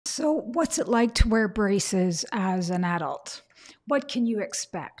So, what's it like to wear braces as an adult? What can you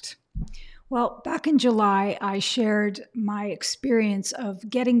expect? Well, back in July, I shared my experience of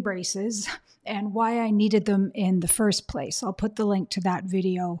getting braces and why I needed them in the first place. I'll put the link to that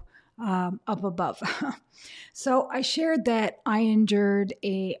video up above. So, I shared that I endured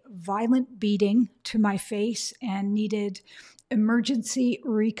a violent beating to my face and needed emergency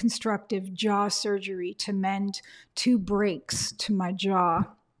reconstructive jaw surgery to mend 2 breaks to my jaw.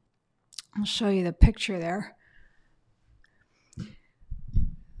 I'll show you the picture there.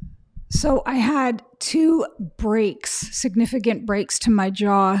 So I had 2 breaks, significant breaks to my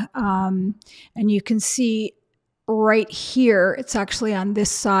jaw. And you can see right here, it's actually on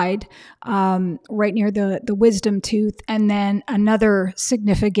this side, right near the wisdom tooth, and then another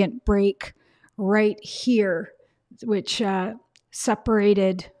significant break right here, which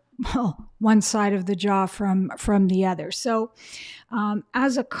separated one side of the jaw from the other. So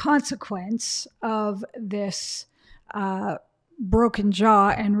as a consequence of this broken jaw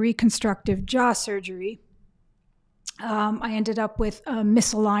and reconstructive jaw surgery, I ended up with a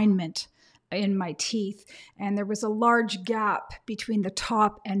misalignment in my teeth, and there was a large gap between the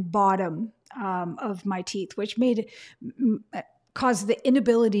top and bottom of my teeth, which caused the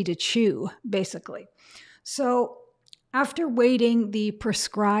inability to chew, basically. So after waiting the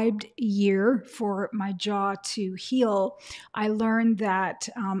prescribed year for my jaw to heal, I learned that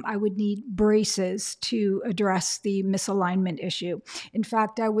I would need braces to address the misalignment issue. In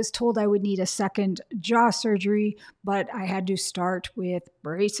fact, I was told I would need a second jaw surgery, but I had to start with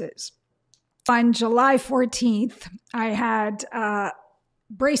braces. On July 14th, I had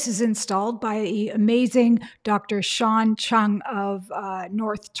braces installed by the amazing Dr. Chung of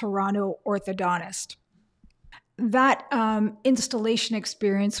North Toronto orthodontist. That installation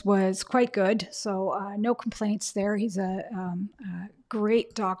experience was quite good, so no complaints there. He's a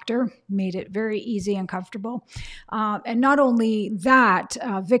great doctor, made it very easy and comfortable. And not only that,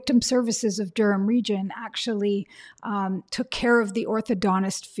 Victim Services of Durham Region actually took care of the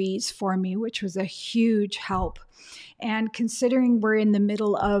orthodontist fees for me, which was a huge help. And considering we're in the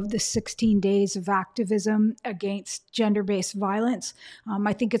middle of the 16 days of activism against gender-based violence,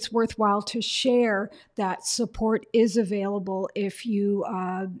 I think it's worthwhile to share that support is available if you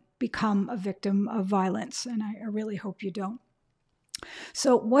become a victim of violence. And I really hope you don't.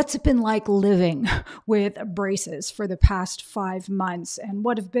 So what's it been like living with braces for the past 5 months, and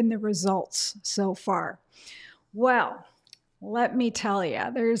what have been the results so far? Well, let me tell you,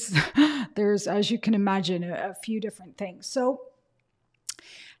 there's, as you can imagine, a few different things. So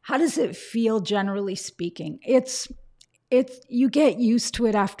how does it feel, generally speaking? It's you get used to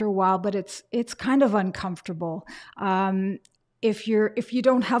it after a while, but it's kind of uncomfortable. If you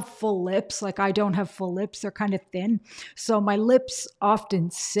don't have full lips, like I don't have full lips, they're kind of thin. So my lips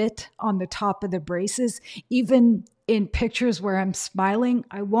often sit on the top of the braces. Even in pictures where I'm smiling,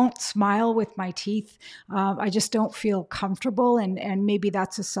 I won't smile with my teeth. I just don't feel comfortable, and maybe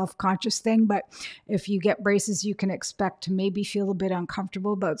that's a self-conscious thing. But if you get braces, you can expect to maybe feel a bit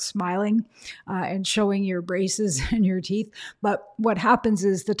uncomfortable about smiling and showing your braces and your teeth. But what happens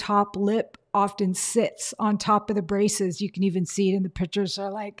is the top lip often sits on top of the braces. You can even see it in the pictures, or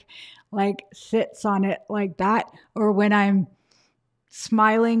like sits on it like that. Or when I'm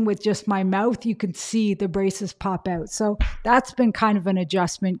smiling with just my mouth, you can see the braces pop out. So that's been kind of an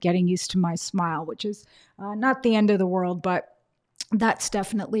adjustment, getting used to my smile, which is not the end of the world, but that's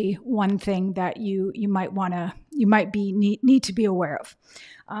definitely one thing that you might need to be aware of.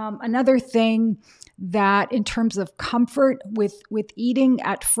 Another thing that, in terms of comfort with eating,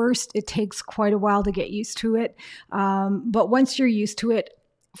 at first it takes quite a while to get used to it. But once you're used to it,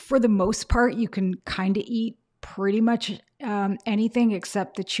 for the most part, you can kind of eat pretty much anything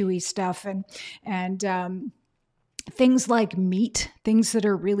except the chewy stuff, and things like meat, things that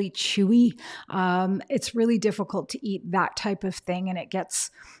are really chewy. It's really difficult to eat that type of thing, and it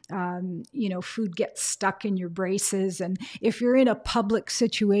gets, food gets stuck in your braces. And if you're in a public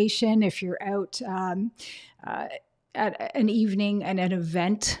situation, if you're out at an evening and an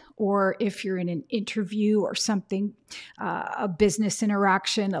event, or if you're in an interview or something, a business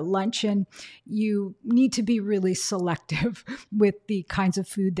interaction, a luncheon, you need to be really selective with the kinds of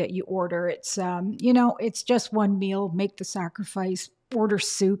food that you order. It's, it's just one meal, make the sacrifice, order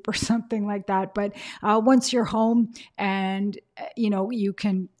soup or something like that. But once you're home and, you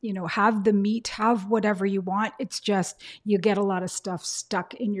can, have the meat, have whatever you want, it's just, you get a lot of stuff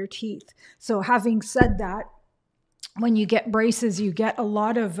stuck in your teeth. So having said that, when you get braces, you get a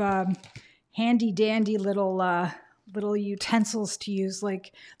lot of handy dandy little utensils to use,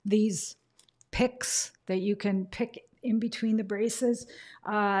 like these picks that you can pick in between the braces.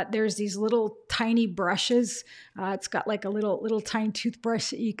 There's these little tiny brushes. It's got like a little tiny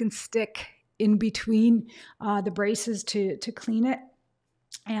toothbrush that you can stick in between the braces to clean it.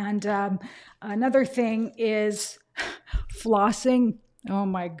 And another thing is flossing. Oh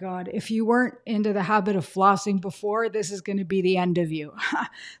my God. If you weren't into the habit of flossing before, this is going to be the end of you.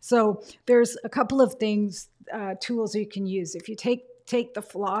 So there's a couple of things, tools you can use. If you take the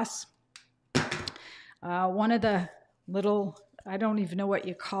floss, one of the little, I don't even know what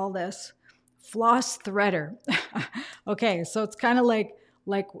you call this, floss threader. Okay, so it's kind of like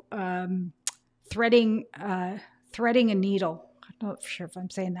threading a needle. I'm not sure if I'm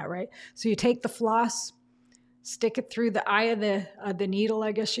saying that right. So you take the floss, stick it through the eye of the needle,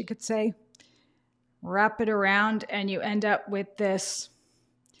 I guess you could say, wrap it around, and you end up with this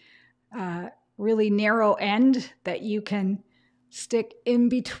really narrow end that you can stick in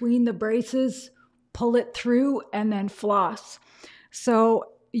between the braces, pull it through, and then floss. So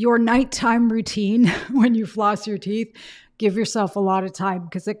your nighttime routine, when you floss your teeth, give yourself a lot of time,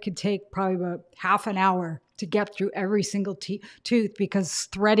 because it could take probably about half an hour to get through every single tooth, because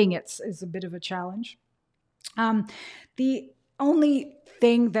threading it is a bit of a challenge. The only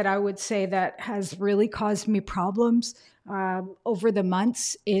thing that I would say that has really caused me problems over the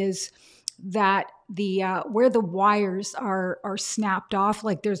months is that the where the wires are snapped off,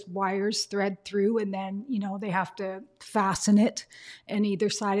 like there's wires thread through, and then they have to fasten it on either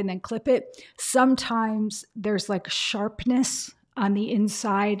side and then clip it. Sometimes there's like sharpness on the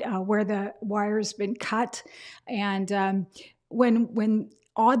inside where the wire's been cut, and when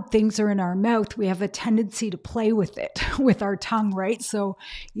odd things are in our mouth, we have a tendency to play with it with our tongue, right? So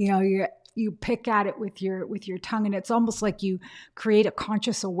you pick at it with your tongue, and it's almost like you create a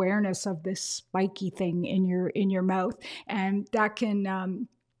conscious awareness of this spiky thing in your mouth, and that can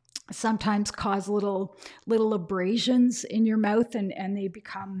sometimes cause little abrasions in your mouth, and they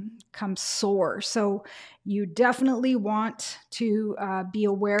become sore. So you definitely want to be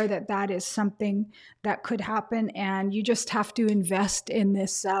aware that is something that could happen, and you just have to invest in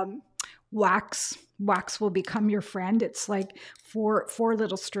this wax. Wax will become your friend. It's like four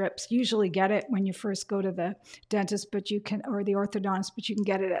little strips. Usually get it when you first go to the dentist, or the orthodontist, but you can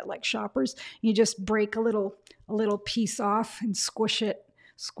get it at like Shoppers. You just break a little piece off and squish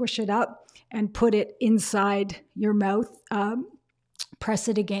it up and put it inside your mouth. Press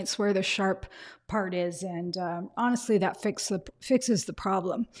it against where the sharp part is, and honestly, that fixes the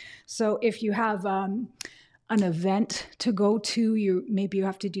problem. So if you have an event to go to, maybe you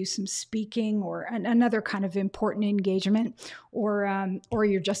have to do some speaking or another kind of important engagement, or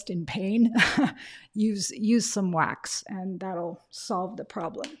you're just in pain, use some wax, and that'll solve the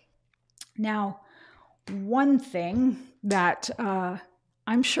problem. Now, one thing that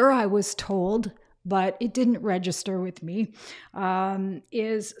I'm sure I was told, but it didn't register with me,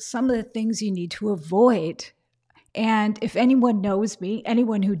 is some of the things you need to avoid. And if anyone knows me,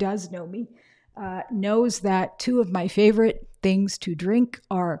 anyone who does know me, knows that two of my favorite things to drink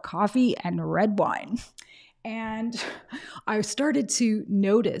are coffee and red wine. And I started to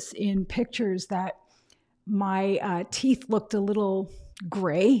notice in pictures that my teeth looked a little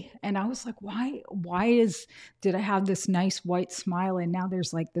gray, and I was like, why did I have this nice white smile and now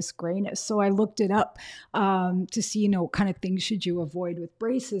there's like this grayness? So I looked it up to see what kind of things should you avoid with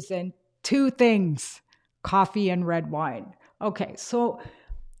braces, and two things: coffee and red wine. Okay, so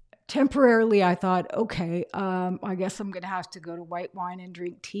temporarily I thought, okay, I guess I'm gonna have to go to white wine and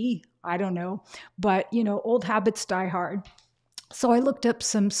drink tea. I don't know, but old habits die hard. So I looked up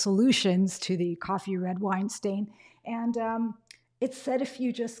some solutions to the coffee red wine stain, and it said if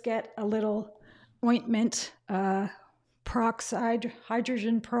you just get a little ointment,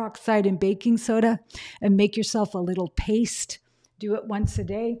 hydrogen peroxide and baking soda, and make yourself a little paste. Do it once a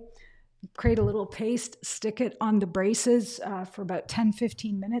day. Create a little paste, stick it on the braces for about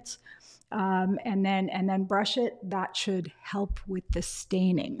 10-15 minutes, and then brush it. That should help with the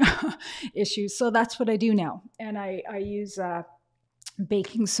staining issues. So that's what I do now. And I use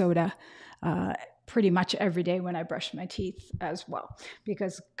baking soda pretty much every day when I brush my teeth as well,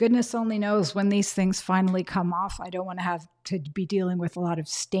 because goodness only knows when these things finally come off. I don't want to have to be dealing with a lot of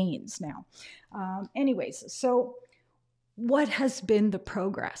stains now. Anyways, so what has been the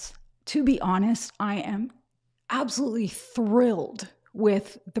progress? To be honest, I am absolutely thrilled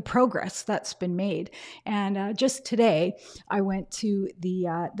with the progress that's been made. And just today, I went to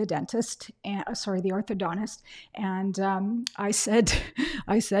the dentist, the orthodontist, and I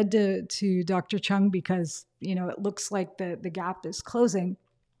said to Dr. Chung, because it looks like the gap is closing.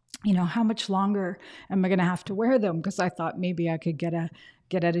 how much longer am I going to have to wear them? Because I thought maybe I could get out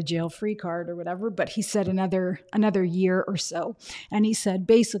of jail free card or whatever. But he said another year or so. And he said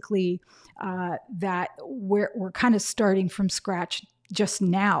basically that we're kind of starting from scratch just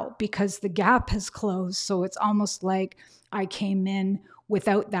now because the gap has closed. So it's almost like I came in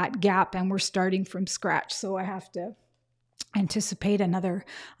without that gap and we're starting from scratch. So I have to anticipate another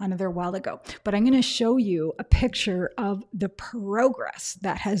while ago. But I'm going to show you a picture of the progress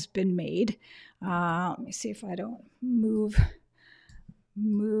that has been made. Let me see if I don't move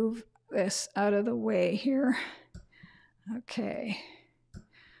this out of the way here. Okay.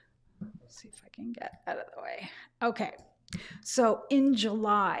 Let's see if I can get out of the way. Okay. So in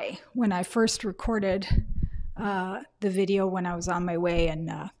July, when I first recorded the video when I was on my way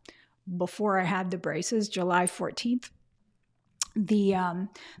and before I had the braces, July 14th,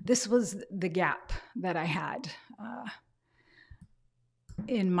 this was the gap that I had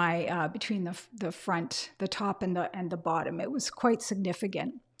in my between the front, the top, and the bottom. It was quite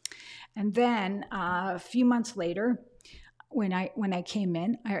significant. And then a few months later, when I came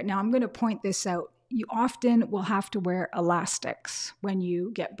in, now I'm going to point this out. You often will have to wear elastics when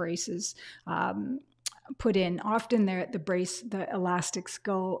you get braces put in. Often the elastics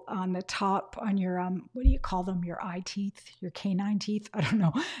go on the top on your what do you call them? Your eye teeth, your canine teeth. I don't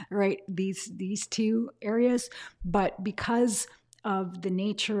know, right? These two areas. But because of the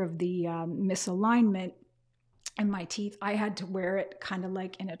nature of the misalignment in my teeth, I had to wear it kind of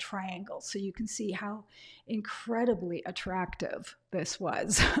like in a triangle. So you can see how incredibly attractive this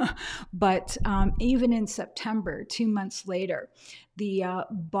was. But even in September, 2 months later, the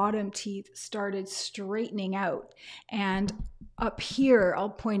bottom teeth started straightening out. And up here, I'll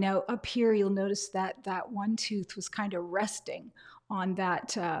point out, up here, you'll notice that one tooth was kind of resting on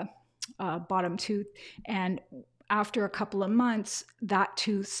that bottom tooth. And after a couple of months, that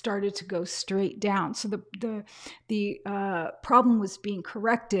tooth started to go straight down. So the problem was being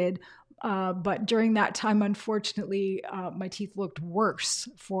corrected, but during that time, unfortunately, my teeth looked worse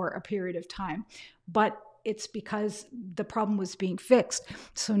for a period of time. But it's because the problem was being fixed.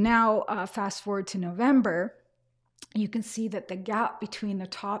 So now, fast forward to November, you can see that the gap between the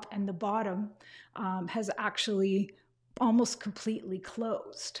top and the bottom has actually almost completely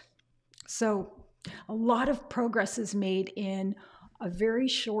closed. So a lot of progress is made in a very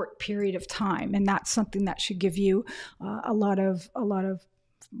short period of time, and that's something that should give you a lot of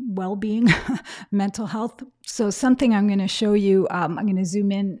well-being, mental health. So something I'm going to show you, I'm going to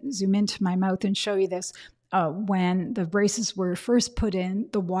zoom into my mouth and show you this. When the braces were first put in,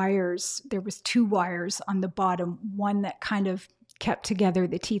 the wires, there was 2 wires on the bottom, one that kind of kept together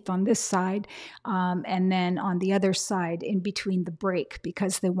the teeth on this side, and then on the other side in between the break,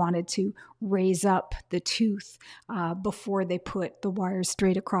 because they wanted to raise up the tooth before they put the wires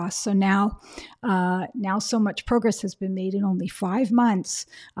straight across. So now so much progress has been made in only 5 months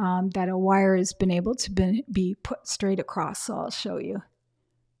that a wire has been able to be put straight across. So I'll show you.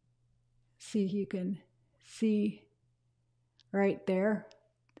 See if you can see right there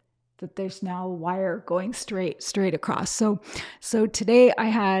that there's now a wire going straight across. So today I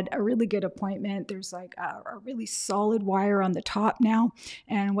had a really good appointment. There's like a really solid wire on the top now.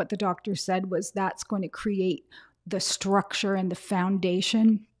 And what the doctor said was that's going to create the structure and the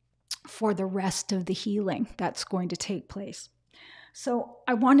foundation for the rest of the healing that's going to take place. So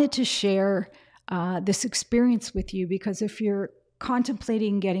I wanted to share this experience with you, because if you're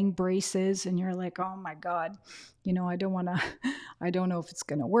contemplating getting braces and you're like, oh my God, I don't know if it's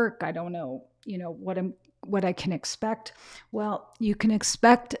going to work. I don't know, what I can expect. Well, you can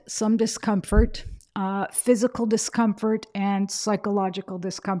expect some discomfort, physical discomfort and psychological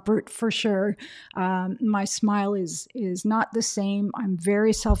discomfort for sure. My smile is not the same. I'm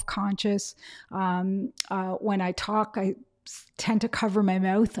very self-conscious. When I talk, I tend to cover my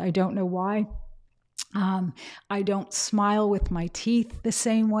mouth. I don't know why. I don't smile with my teeth the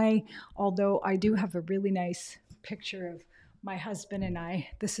same way, although I do have a really nice picture of my husband and I.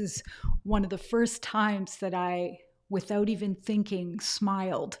 This is one of the first times that I, without even thinking,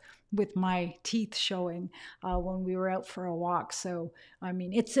 smiled with my teeth showing when we were out for a walk. So, I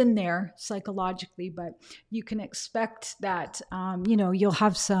mean, it's in there psychologically, but you can expect that, you'll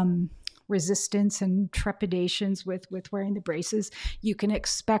have some resistance and trepidations with wearing the braces. You can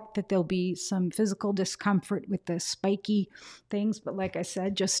expect that there'll be some physical discomfort with the spiky things, but like I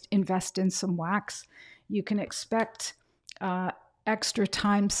said, just invest in some wax. You can expect extra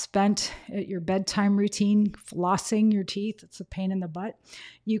time spent at your bedtime routine flossing your teeth. It's a pain in the butt.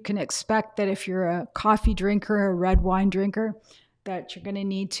 You can expect that if you're a coffee drinker or a red wine drinker, that you're going to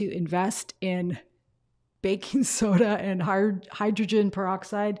need to invest in baking soda and hydrogen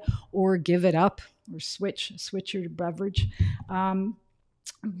peroxide, or give it up, or switch your beverage.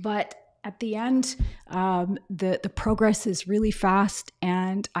 But at the end, the progress is really fast,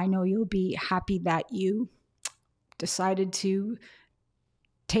 and I know you'll be happy that you decided to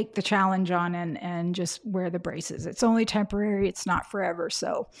take the challenge on and just wear the braces. It's only temporary. It's not forever.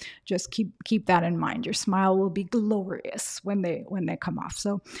 So just keep that in mind. Your smile will be glorious when they come off.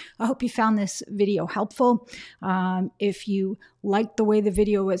 So I hope you found this video helpful. If you like the way the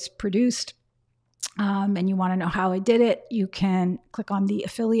video was produced, and you want to know how I did it, you can click on the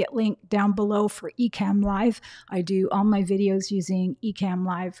affiliate link down below for Ecamm Live. I do all my videos using Ecamm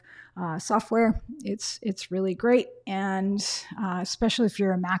Live software. It's really great, and especially if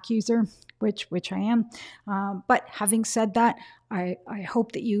you're a Mac user, which I am. But having said that, I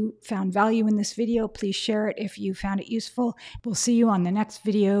hope that you found value in this video. Please share it if you found it useful. We'll see you on the next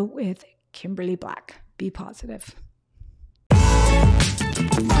video with Kimberly Black. Be positive.